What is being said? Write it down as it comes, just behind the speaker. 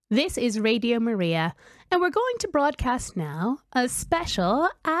This is Radio Maria, and we're going to broadcast now a special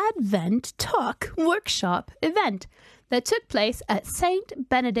Advent Talk workshop event that took place at St.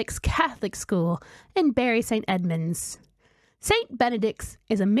 Benedict's Catholic School in Bury St. Edmunds. St. Benedict's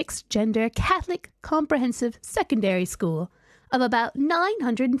is a mixed-gender Catholic comprehensive secondary school of about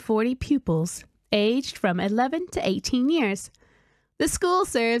 940 pupils, aged from 11 to 18 years. The school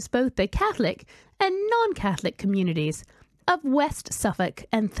serves both the Catholic and non-Catholic communities of West Suffolk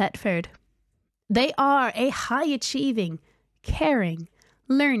and Thetford. They are a high-achieving, caring,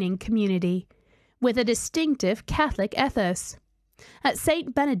 learning community with a distinctive Catholic ethos. At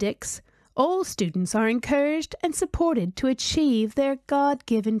St. Benedict's, all students are encouraged and supported to achieve their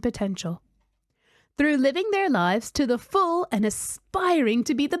God-given potential. Through living their lives to the full and aspiring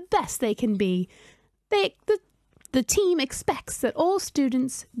to be the best they can be, the team expects that all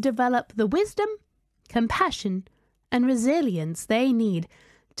students develop the wisdom, compassion, and resilience they need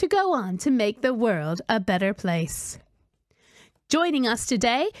to go on to make the world a better place. Joining us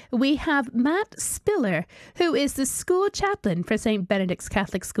today, we have Matt Spiller, who is the school chaplain for St. Benedict's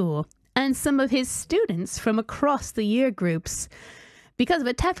Catholic School, and some of his students from across the year groups. Because of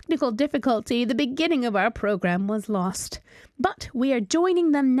a technical difficulty, the beginning of our program was lost. But we are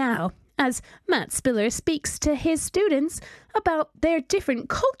joining them now as Matt Spiller speaks to his students about their different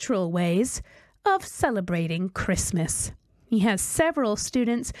cultural ways of celebrating Christmas. He has several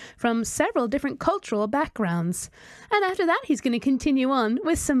students from several different cultural backgrounds. And after that, he's going to continue on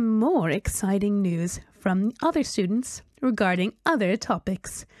with some more exciting news from other students regarding other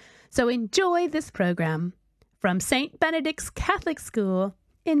topics. So enjoy this program from St. Benedict's Catholic School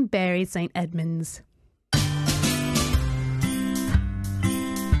in Bury St. Edmunds.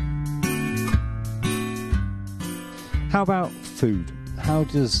 How about food? How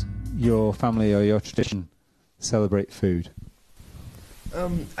does your family or your tradition celebrate food?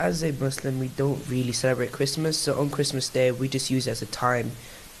 As a Muslim, we don't really celebrate Christmas, so on Christmas Day we just use it as a time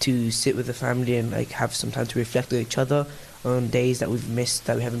to sit with the family and have some time to reflect on each other on days that we've missed,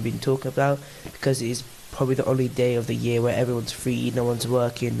 that we haven't been talking about, because it is probably the only day of the year where everyone's free, no one's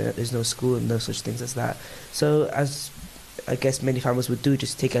working, there's no school and no such things as that. So as I guess many families would do,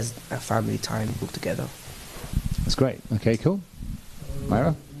 just take as a family time all together. That's great. Okay, cool.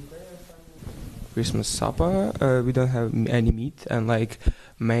 Myra? Christmas supper, we don't have any meat, and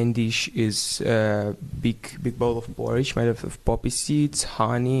main dish is big bowl of porridge made of poppy seeds,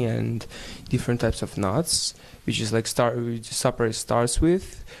 honey, and different types of nuts, which is supper starts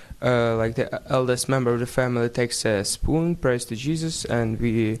with. The eldest member of the family takes a spoon, prays to Jesus, and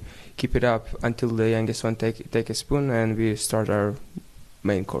we keep it up until the youngest one take a spoon, and we start our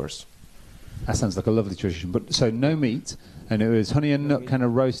main course. That sounds like a lovely tradition. But so no meat, and it was honey and nut kind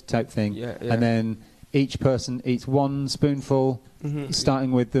of roast type thing. Yeah. And then each person eats one spoonful,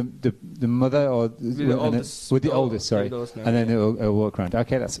 starting with the mother or with the oldest. Sorry, now, and then it'll walk around.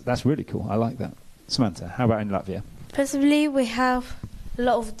 Okay, that's really cool. I like that. Samantha, how about in Latvia? Personally, we have a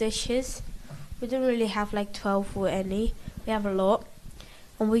lot of dishes. We don't really have 12 or any. We have a lot.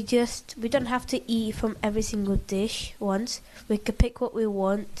 And we don't have to eat from every single dish once. We can pick what we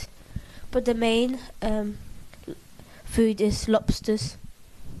want. But the main food is lobsters.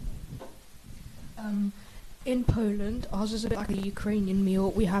 In Poland, ours is a bit like a Ukrainian meal.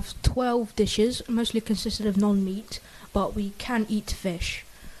 We have 12 dishes, mostly consisted of non-meat, but we can eat fish.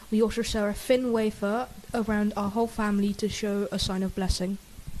 We also share a thin wafer around our whole family to show a sign of blessing.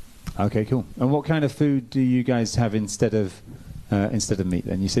 Okay, cool. And what kind of food do you guys have instead of meat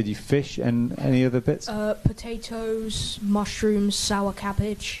then? You said you fish, and any other bits? Potatoes, mushrooms, sour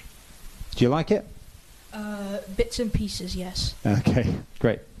cabbage. Do you like it? Bits and pieces, yes. Okay,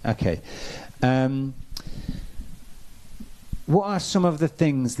 great. Okay. What are some of the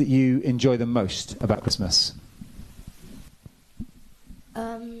things that you enjoy the most about Christmas?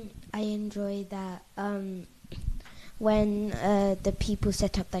 I enjoy that when the people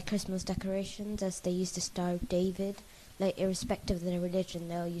set up their Christmas decorations, as they use the Star of David. Irrespective of their religion,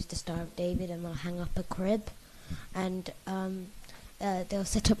 they'll use the Star of David and they'll hang up a crib. And they'll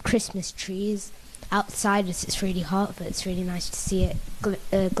set up Christmas trees outside as it's really hot, but it's really nice to see it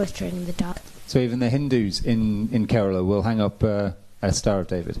glittering in the dark. So even the Hindus in Kerala will hang up a Star of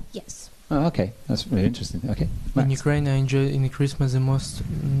David? Yes. Oh, okay. That's really interesting. Okay. Max? In Ukraine, I enjoy in Christmas the most.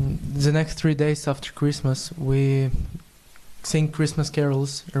 The next 3 days after Christmas, we sing Christmas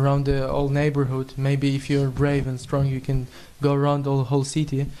carols around the whole neighborhood. Maybe if you're brave and strong, you can go around the whole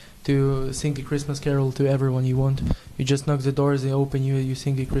city to sing a Christmas carol to everyone you want. You just knock the doors, they open you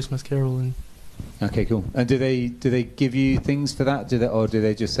sing a Christmas carol. And okay, cool. And do they give you things for that? Or do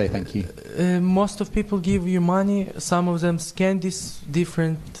they just say thank you? Most of people give you money. Some of them candies,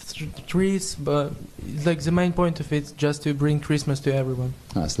 different trees, but like the main point of it just to bring Christmas to everyone.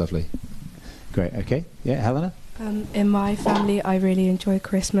 That's lovely. Great. Okay. Yeah, Helena? In my family, I really enjoy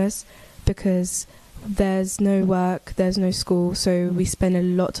Christmas because there's no work, there's no school, so we spend a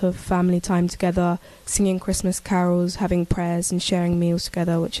lot of family time together, singing Christmas carols, having prayers and sharing meals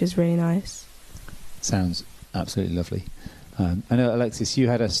together, which is really nice. Sounds absolutely lovely. I know, Alexis, you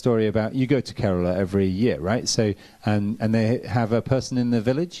had a story about, you go to Kerala every year, right? So, and they have a person in the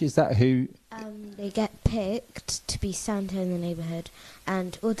village, is that who? They get picked to be Santa in the neighbourhood,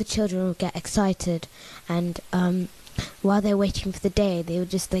 and all the children will get excited, and while they're waiting for the day, they will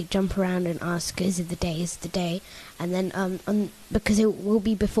just like jump around and ask, is it the day, is it the day? And then because it will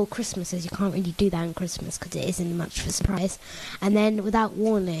be before Christmas, as you can't really do that on Christmas because it isn't much of a surprise. And then without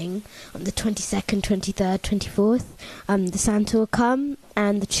warning, on the 22nd, 23rd, 24th, the Santa will come,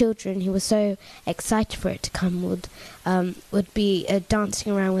 and the children who were so excited for it to come would be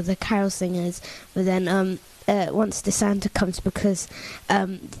dancing around with the carol singers. But then once the Santa comes, because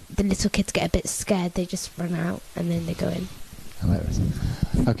the little kids get a bit scared, they just run out and then they go in. Hilarious.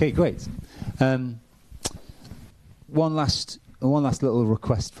 Okay, great. One last little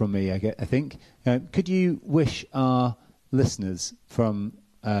request from me, I think. Could you wish our listeners from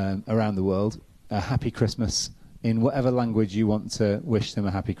around the world a happy Christmas in whatever language you want to wish them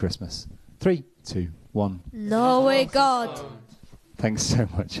a happy Christmas? 3, 2, 1. Norway God. Thanks so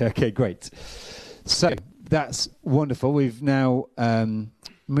much. Okay, great. So that's wonderful. We've now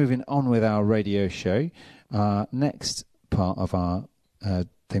moving on with our radio show. Next part of our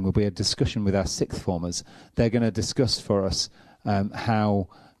thing will be a discussion with our sixth formers. They're going to discuss for us how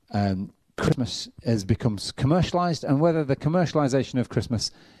Christmas has become commercialised and whether the commercialisation of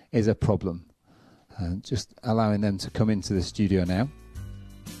Christmas is a problem. Just allowing them to come into the studio now.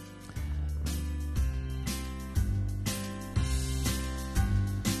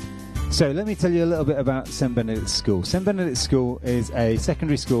 So let me tell you a little bit about St Benedict's School. St Benedict's School is a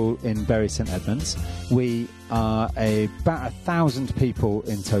secondary school in Bury St Edmunds. We are about 1,000 people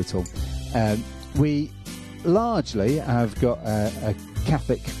in total. We largely have got a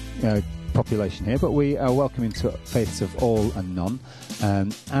Catholic population here, but we are welcoming to faiths of all and none.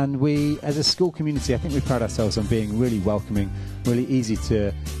 And we, as a school community, I think we pride ourselves on being really welcoming, really easy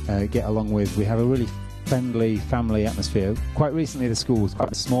to get along with. We have a really friendly family atmosphere. Quite recently the school was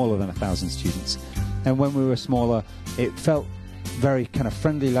quite smaller than 1,000 students, and when we were smaller it felt very kind of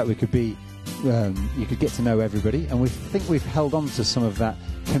friendly, like we could be you could get to know everybody, and we think we've held on to some of that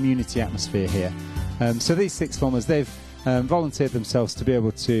community atmosphere here. So these sixth formers, they've volunteered themselves to be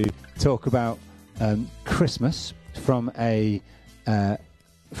able to talk about Christmas from a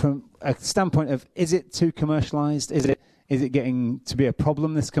standpoint of, is it too commercialised? Is it getting to be a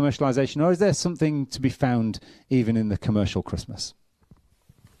problem, this commercialisation, or is there something to be found even in the commercial Christmas?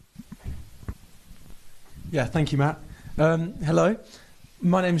 Yeah, thank you, Matt. Hello,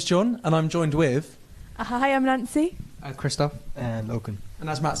 my name's John, and I'm joined with... Hi, I'm Nancy. Christoph. And Oaken. And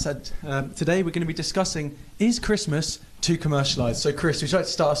as Matt said, today we're going to be discussing, is Christmas too commercialised? So Chris, would you like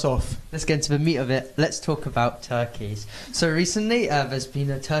to start us off? Let's get into the meat of it. Let's talk about turkeys. So recently there's been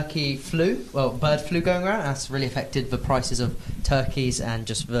a turkey flu, bird flu going around, and that's really affected the prices of turkeys and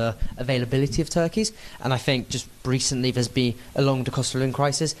just the availability of turkeys. And I think just recently there's been, along the cost of living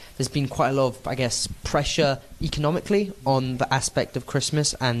crisis, there's been quite a lot of, I guess, pressure economically on the aspect of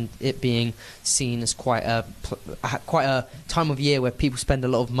Christmas, and it being seen as quite a time of year where people spend a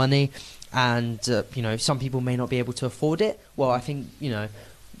lot of money. And, some people may not be able to afford it. Well, I think,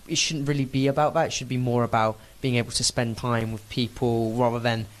 it shouldn't really be about that. It should be more about being able to spend time with people rather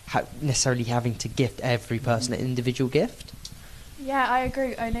than necessarily having to gift every person an individual gift. Yeah, I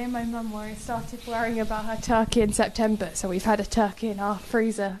agree. I know my mum started worrying about her turkey in September, so we've had a turkey in our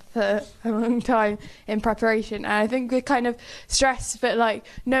freezer for a long time in preparation. And I think we're kind of stressed, but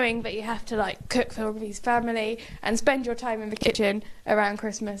knowing that you have to cook for everybody's family and spend your time in the kitchen around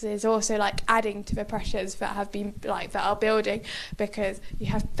Christmas is also adding to the pressures that have been that are building, because you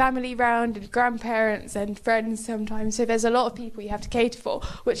have family round and grandparents and friends sometimes. So there's a lot of people you have to cater for,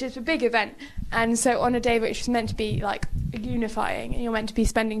 which is a big event. And so on a day which is meant to be unifying, and you're meant to be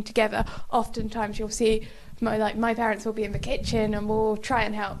spending together, oftentimes you'll see my parents will be in the kitchen and we'll try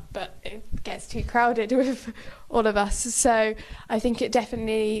and help, but it gets too crowded with all of us. So I think it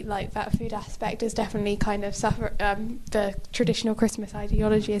definitely, that food aspect is definitely kind of the traditional Christmas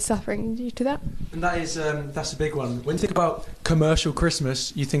ideology is suffering due to that. And that's a big one. When you think about commercial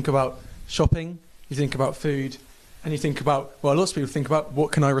Christmas, you think about shopping, you think about food, and you think about, lots of people think about,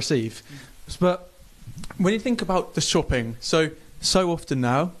 what can I receive? But when you think about the shopping, so often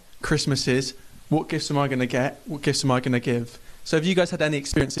now, Christmas is, what gifts am I going to get? What gifts am I going to give? So have you guys had any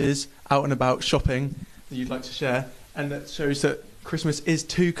experiences out and about shopping that you'd like to share? And that shows that Christmas is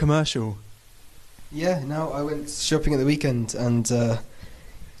too commercial. Yeah, no, I went shopping at the weekend, and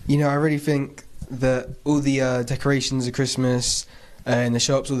I really think that all the decorations of Christmas in the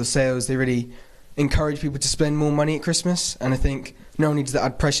shops, all the sales, they really encourage people to spend more money at Christmas. And I think not only does that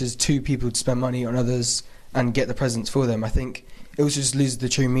add pressures to people to spend money on others and get the presents for them, I think it also just loses the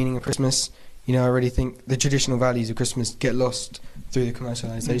true meaning of Christmas. I really think the traditional values of Christmas get lost through the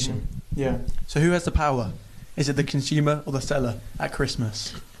commercialisation. Yeah. So who has the power? Is it the consumer or the seller at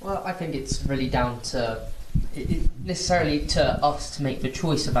Christmas? Well, I think it's really down to necessarily to us to make the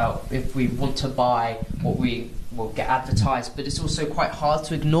choice about if we want to buy what we will get advertised, but it's also quite hard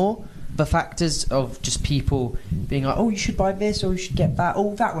to ignore the factors of just people being like, oh, you should buy this or you should get that.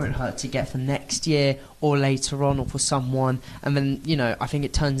 Oh, that won't hurt to get for next year or later on or for someone. And then, I think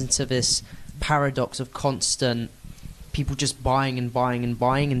it turns into this paradox of constant people just buying and buying and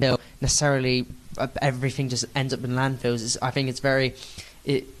buying until necessarily everything just ends up in landfills. I think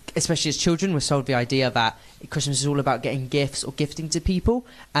it's especially as children, we're sold the idea that Christmas is all about getting gifts or gifting to people,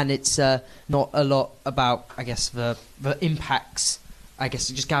 and it's not a lot about, I guess, the impacts. I guess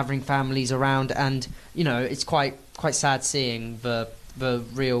just gathering families around, and it's quite sad seeing the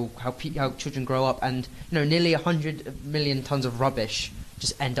real how children grow up, and nearly 100 million tons of rubbish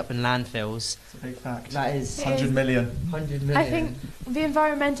just end up in landfills. It's a big fact. That is 100 million. 100 million. I think the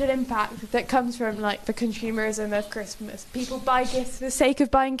environmental impact that comes from the consumerism of Christmas. People buy gifts for the sake of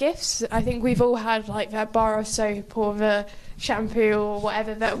buying gifts. I think we've all had that bar of soap or the shampoo or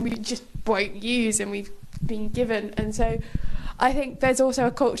whatever that we just won't use and we've been given, and so I think there's also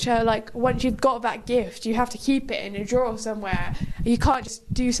a culture once you've got that gift, you have to keep it in a drawer somewhere. You can't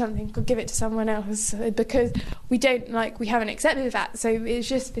just do something or give it to someone else because we haven't accepted that. So it's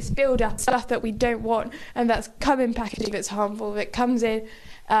just this build up stuff that we don't want, and that's come in packaging that's harmful, that comes in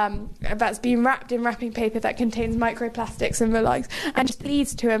that's been wrapped in wrapping paper that contains microplastics and the likes, and just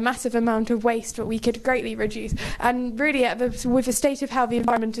leads to a massive amount of waste that we could greatly reduce. And really, with the state of how the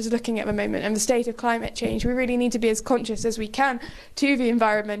environment is looking at the moment and the state of climate change, we really need to be as conscious as we can to the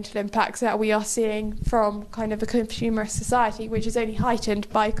environmental impacts that we are seeing from kind of a consumerist society, which is only heightened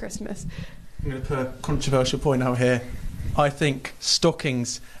by Christmas. I'm going to put a controversial point out here. I think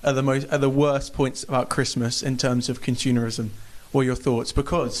stockings are the worst points about Christmas in terms of consumerism. What are your thoughts?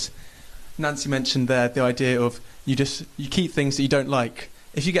 Because Nancy mentioned there the idea of you keep things that you don't like.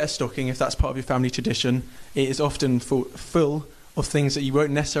 If you get a stocking, if that's part of your family tradition, it is often full of things that you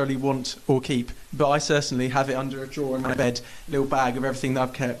won't necessarily want or keep. But I certainly have it under a drawer in my bed, a little bag of everything that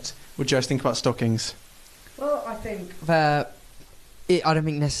I've kept. What do you guys think about stockings? Well, I think that I don't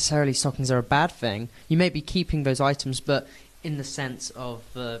think necessarily stockings are a bad thing. You may be keeping those items, but in the sense of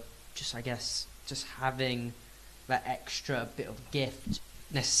just having that extra bit of gift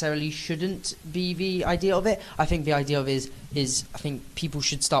necessarily shouldn't be the idea of it. I think the idea of it is I think people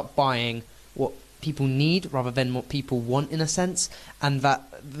should start buying what people need rather than what people want, in a sense, and that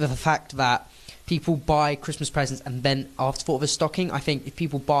the fact that people buy Christmas presents and then after thought of a stocking, I think if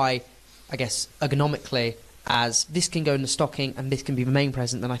people buy, I guess, ergonomically as this can go in the stocking and this can be the main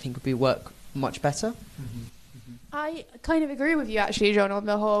present, then I think it would work much better. Mm-hmm. I kind of agree with you actually, John, on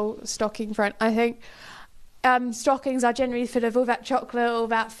the whole stocking front. I think stockings are generally full of all that chocolate, all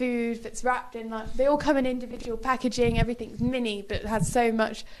that food that's wrapped in they all come in individual packaging. Everything's mini, but it has so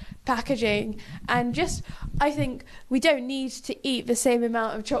much packaging. And I think we don't need to eat the same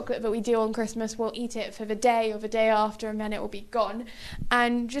amount of chocolate that we do on Christmas. We'll eat it for the day or the day after, and then it will be gone.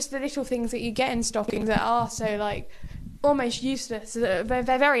 And just the little things that you get in stockings that are so almost useless. They're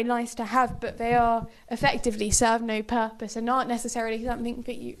very nice to have, but they are effectively serve no purpose and aren't necessarily something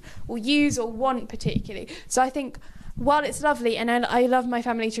that you will use or want particularly. So I think while it's lovely, and I love my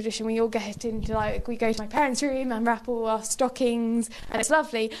family tradition, we all get into we go to my parents' room and wrap all our stockings, and it's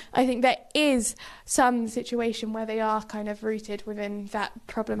lovely. I think there is some situation where they are kind of rooted within that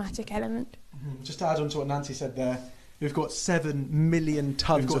problematic element. Mm-hmm. Just to add on to what Nancy said there, we've got 7 million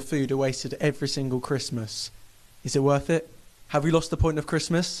tonnes of food wasted every single Christmas. Is it worth it? Have we lost the point of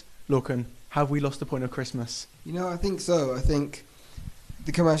Christmas? Lorcan, have we lost the point of Christmas? I think so. I think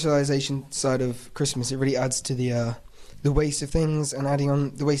the commercialisation side of Christmas, it really adds to the waste of things and adding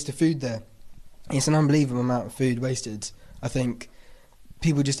on the waste of food there. It's an unbelievable amount of food wasted. I think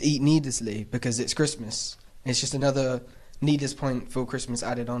people just eat needlessly because it's Christmas. It's just another needless point for Christmas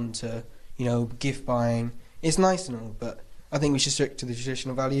added on to, gift buying. It's nice and all, but I think we should stick to the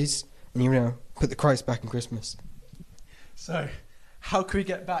traditional values and, put the Christ back in Christmas. So, how can we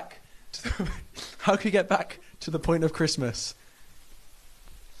get back to the point of Christmas?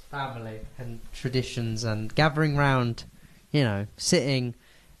 Family and traditions and gathering round sitting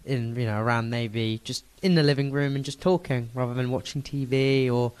in, around maybe just in the living room and just talking rather than watching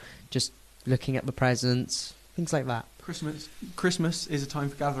TV or just looking at the presents, things like that. Christmas is a time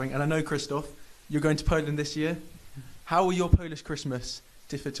for gathering, and I know, Christoph, you're going to Poland this year. How will your Polish Christmas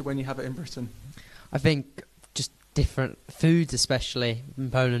differ to when you have it in Britain? I think just different foods, especially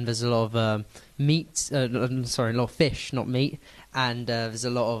in Poland. There's a lot of meat, a lot of fish, not meat, and there's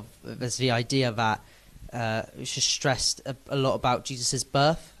the idea that it's just stressed a lot about Jesus'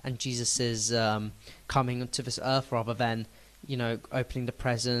 birth and Jesus' coming to this earth rather than opening the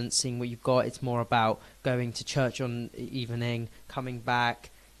presents, seeing what you've got. It's more about going to church on evening, coming back,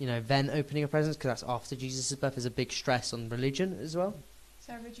 then opening a present, because that's after Jesus' birth. There's a big stress on religion as well.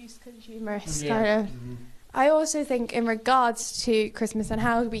 So reduced consumerist, Yeah. kind of. Mm-hmm. I also think in regards to Christmas and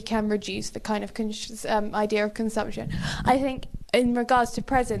how we can reduce the kind of idea of consumption, I think in regards to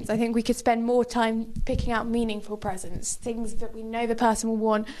presents, I think we could spend more time picking out meaningful presents, things that we know the person will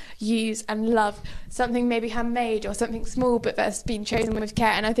want, use and love, something maybe handmade or something small but that's been chosen with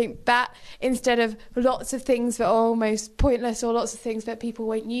care. And I think that instead of lots of things that are almost pointless or lots of things that people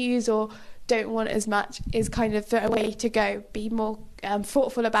won't use or don't want as much is kind of a way to go. Be more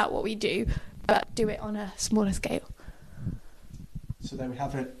thoughtful about what we do, but do it on a smaller scale. So there we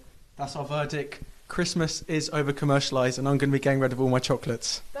have it. That's our verdict. Christmas is over-commercialised, and I'm going to be getting rid of all my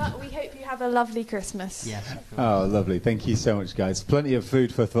chocolates. But we hope you have a lovely Christmas. Yeah. Oh, lovely. Thank you so much, guys. Plenty of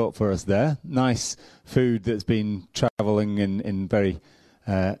food for thought for us there. Nice food that's been travelling in very,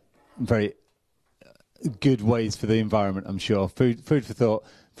 very good ways for the environment, I'm sure. Food for thought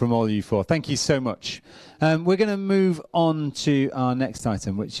from all you four. Thank you so much. We're going to move on to our next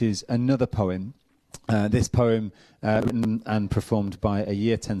item, which is another poem. This poem written and performed by a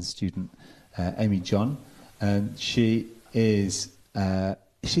Year 10 student, Amy John. She is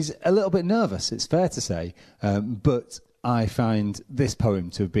she's a little bit nervous, it's fair to say, but I find this poem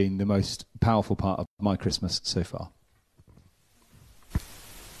to have been the most powerful part of my Christmas so far.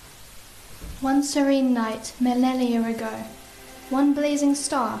 One serene night, millennia ago, one blazing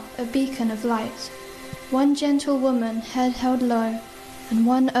star, a beacon of light, one gentle woman, head held low, and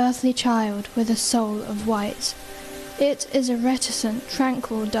one earthly child with a soul of white. It is a reticent,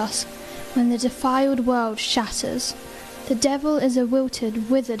 tranquil dusk, when the defiled world shatters. The devil is a wilted,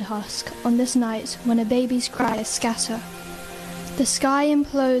 withered husk on this night when a baby's cries scatter. The sky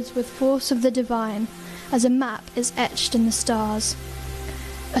implodes with force of the divine as a map is etched in the stars.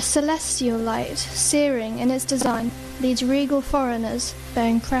 A celestial light, searing in its design, leads regal foreigners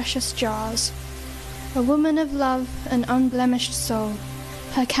bearing precious jars. A woman of love, an unblemished soul,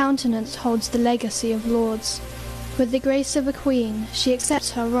 her countenance holds the legacy of lords. With the grace of a queen, she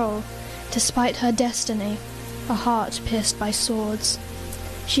accepts her role, despite her destiny, a heart pierced by swords.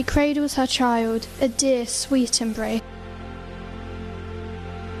 She cradles her child, a dear, sweet embrace,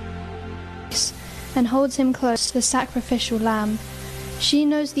 and holds him close to the sacrificial lamb. She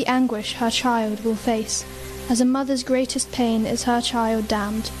knows the anguish her child will face, as a mother's greatest pain is her child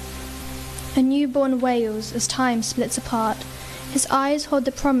damned. A newborn wails as time splits apart, his eyes hold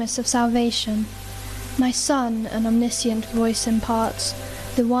the promise of salvation. My son, an omniscient voice imparts,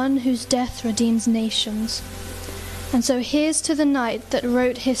 the one whose death redeems nations. And so here's to the night that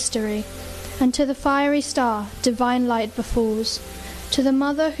wrote history, and to the fiery star divine light befalls, to the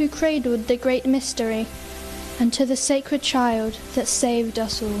mother who cradled the great mystery, and to the sacred child that saved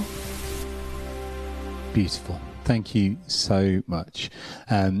us all. Beautiful. Thank you so much.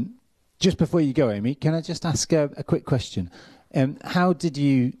 Just before you go, Amy, can I just ask a quick question? How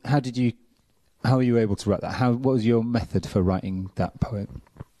were you able to write that? What was your method for writing that poem?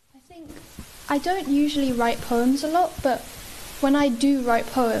 I don't usually write poems a lot, but when I do write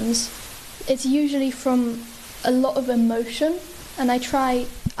poems, it's usually from a lot of emotion, and I try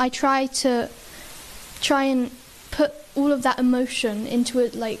and put all of that emotion into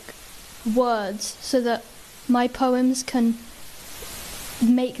it, like words, so that my poems can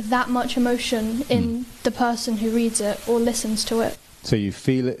make that much emotion in the person who reads it or listens to it. So you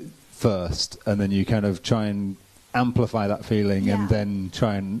feel it first, and then you kind of try and amplify that feeling, and then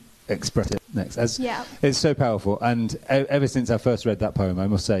try and express it next. It's so powerful, and ever since I first read that poem, I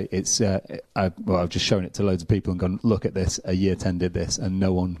must say I've just shown it to loads of people and gone, look at this, a Year 10 did this, and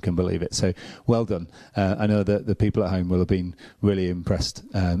no one can believe it. So well done. I know that the people at home will have been really impressed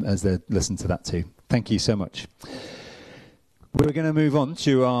as they listen to that too. Thank you so much. We're going to move on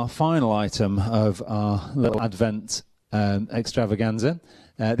to our final item of our little Advent extravaganza.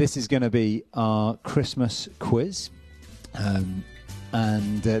 This is going to be our Christmas quiz.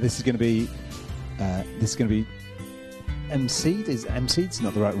 This is going to be emceed. Is emceed's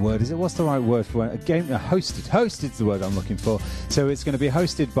not the right word, is it? What's the right word for a game? Hosted's the word I'm looking for. So it's going to be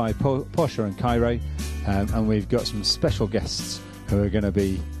hosted by Portia and Cairo, and we've got some special guests who are going to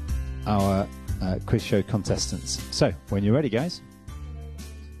be our quiz show contestants. So when you're ready, guys.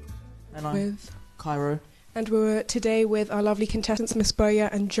 And I'm with Cairo. And we're today with our lovely contestants, Miss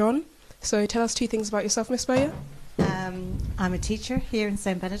Boya and John. So tell us 2 things about yourself, Miss Boya. I'm a teacher here in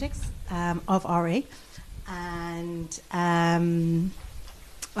St Benedict's of RE, and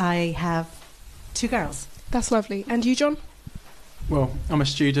I have 2 girls. That's lovely. And you, John? Well, I'm a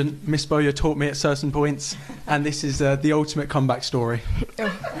student. Miss Boya taught me at certain points, and this is the ultimate comeback story.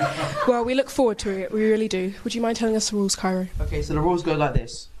 Well, we look forward to it. We really do. Would you mind telling us the rules, Cairo? Okay, so the rules go like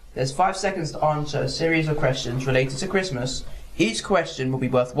this. There's 5 seconds to answer a series of questions related to Christmas. Each question will be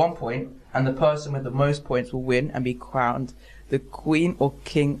worth 1 point, and the person with the most points will win and be crowned the Queen or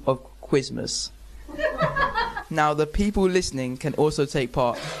King of Quizmas. Now, the people listening can also take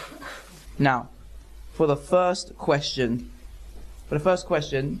part. Now, for the first question,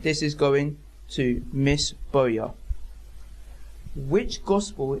 this is going to Miss Boya. Which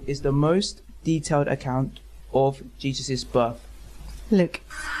gospel is the most detailed account of Jesus' birth? Luke.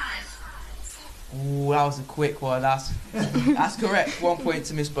 Ooh, that was a quick one. That's correct. 1 point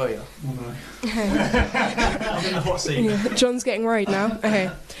to Miss Boya. I'm in the hot seat. Yeah, John's getting worried now.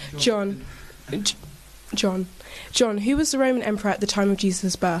 Okay, John, who was the Roman emperor at the time of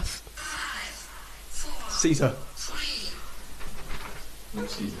Jesus' birth? Caesar.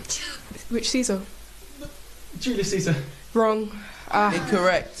 Which Caesar? Julius Caesar. Wrong.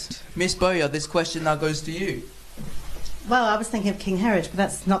 Incorrect. Miss Boya, this question now goes to you. Well, I was thinking of King Herod, but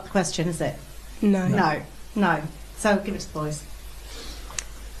that's not the question, is it? No. No. So give it to the boys.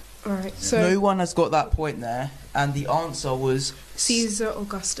 All right. So no one has got that point there, and the answer was Caesar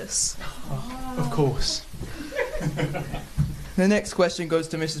Augustus. Of course. The next question goes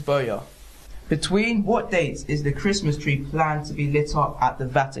to Mrs. Boya. Between what dates is the Christmas tree planned to be lit up at the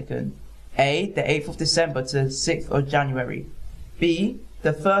Vatican? A, the 8th of December to the 6th of January. B,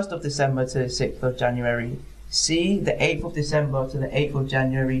 the 1st of December to the 6th of January. C, the 8th of December to the 8th of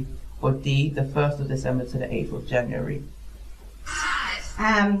January. Or D, the 1st of December to the 8th of January.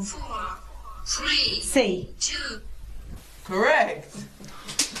 5, 4, 3, C. 2. Correct.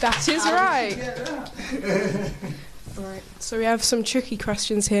 That is right. All right. So we have some tricky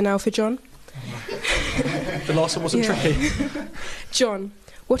questions here now for John. The last one wasn't tricky. John,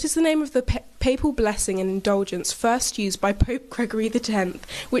 what is the name of the papal blessing and indulgence first used by Pope Gregory X,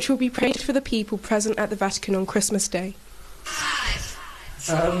 which will be prayed for the people present at the Vatican on Christmas Day?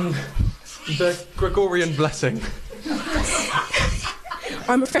 The Gregorian blessing.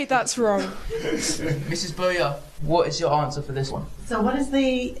 I'm afraid that's wrong. Mrs. Boya, what is your answer for this one? So what is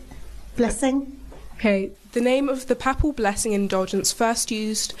the blessing? Okay, the name of the papal blessing and indulgence first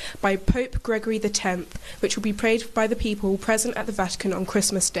used by Pope Gregory X, which will be prayed by the people present at the Vatican on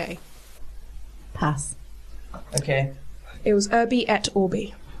Christmas Day. Pass. Okay. It was Urbi et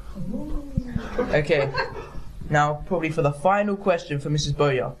Orbi. Okay. Now, probably for the final question for Mrs.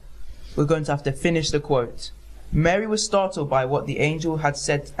 Boya, we're going to have to finish the quote. Mary was startled by what the angel had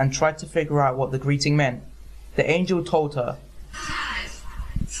said and tried to figure out what the greeting meant. The angel told her, 5,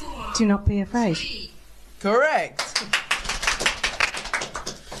 4, do not be afraid. 3. Correct.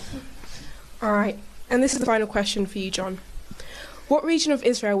 All right, and this is the final question for you, John. What region of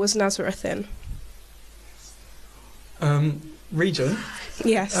Israel was Nazareth in? Region?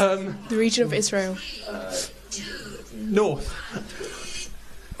 Yes, the region of Israel. North.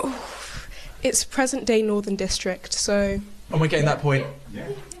 It's present-day Northern District, so... Am I getting that point? Yeah.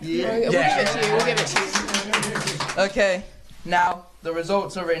 We'll give it to you. Okay, now the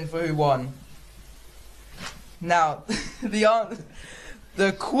results are in for who won. Now,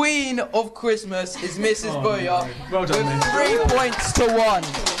 the Queen of Christmas is Mrs. Boya, well done, with 3 points to 1.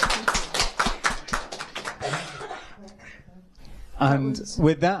 And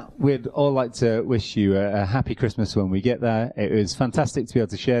with that, we'd all like to wish you a happy Christmas when we get there. It was fantastic to be able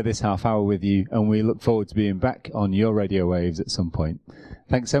to share this half hour with you, and we look forward to being back on your radio waves at some point.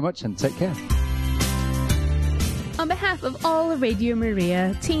 Thanks so much, and take care. On behalf of all the Radio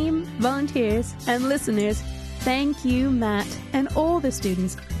Maria team, volunteers, and listeners, thank you, Matt, and all the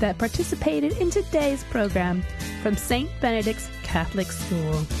students that participated in today's program from St. Benedict's Catholic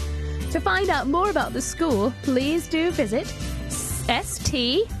School. To find out more about the school, please do visit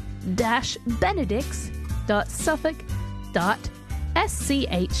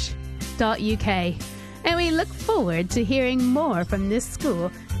st-benedicts.suffolk.sch.uk, and we look forward to hearing more from this school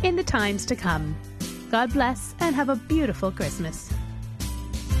in the times to come. God bless and have a beautiful Christmas.